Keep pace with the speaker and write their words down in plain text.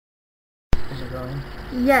going?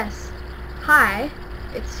 Yes. Hi,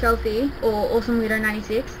 it's Chelsea, or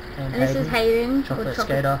AwesomeWeirdo96, and this is Hayden,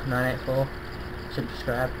 chocolateskater984.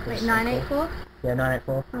 Subscribe. Wait, 984? Yeah,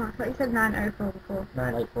 984. Oh, I thought you said 904 before.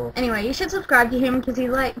 984. Anyway, you should subscribe to him because he's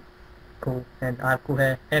like... cool, and I have cool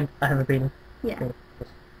hair, and I have a beanie. Yeah. Cool.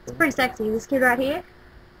 It's pretty sexy. This kid right here,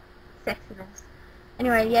 sexiness.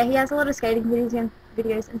 Anyway, yeah, he has a lot of skating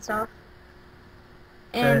videos and stuff.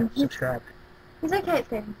 And so, subscribe. He's okay at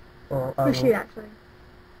skating. Or Push you, actually.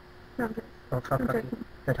 No, I'm joking. Oh, fuck you.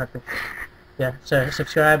 Don't touch me. Yeah, so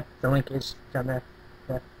subscribe. The link is down there.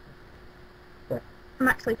 Yeah. Yeah. I'm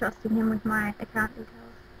actually trusting him with my account details.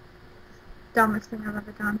 Dumbest thing I've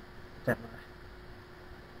ever done. Don't know.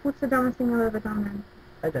 What's the dumbest thing I've ever done then?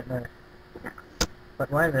 I don't know. No.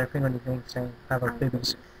 But why is there a thing on your thing saying I love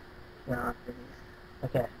boobies? Yeah.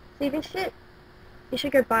 Okay. See this shit? You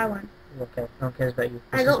should go buy one. Okay, no one cares about you.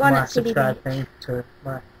 I got one at CBD. Subscribe thing to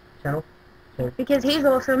my channel. So because he's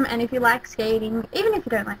awesome, and if you like skating, even if you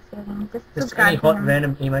don't like skating, just subscribe any to hot him.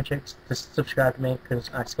 random emo chicks, just subscribe to me because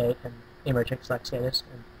I skate and emo chicks like skaters.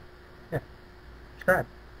 And yeah, subscribe.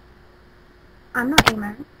 I'm not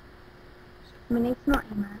emo. Monique's not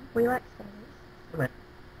emo. We like skaters.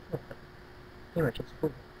 Emo chicks are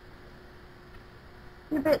cool.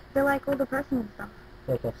 Yeah, but they're like all depressing and stuff.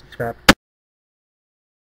 Okay, subscribe.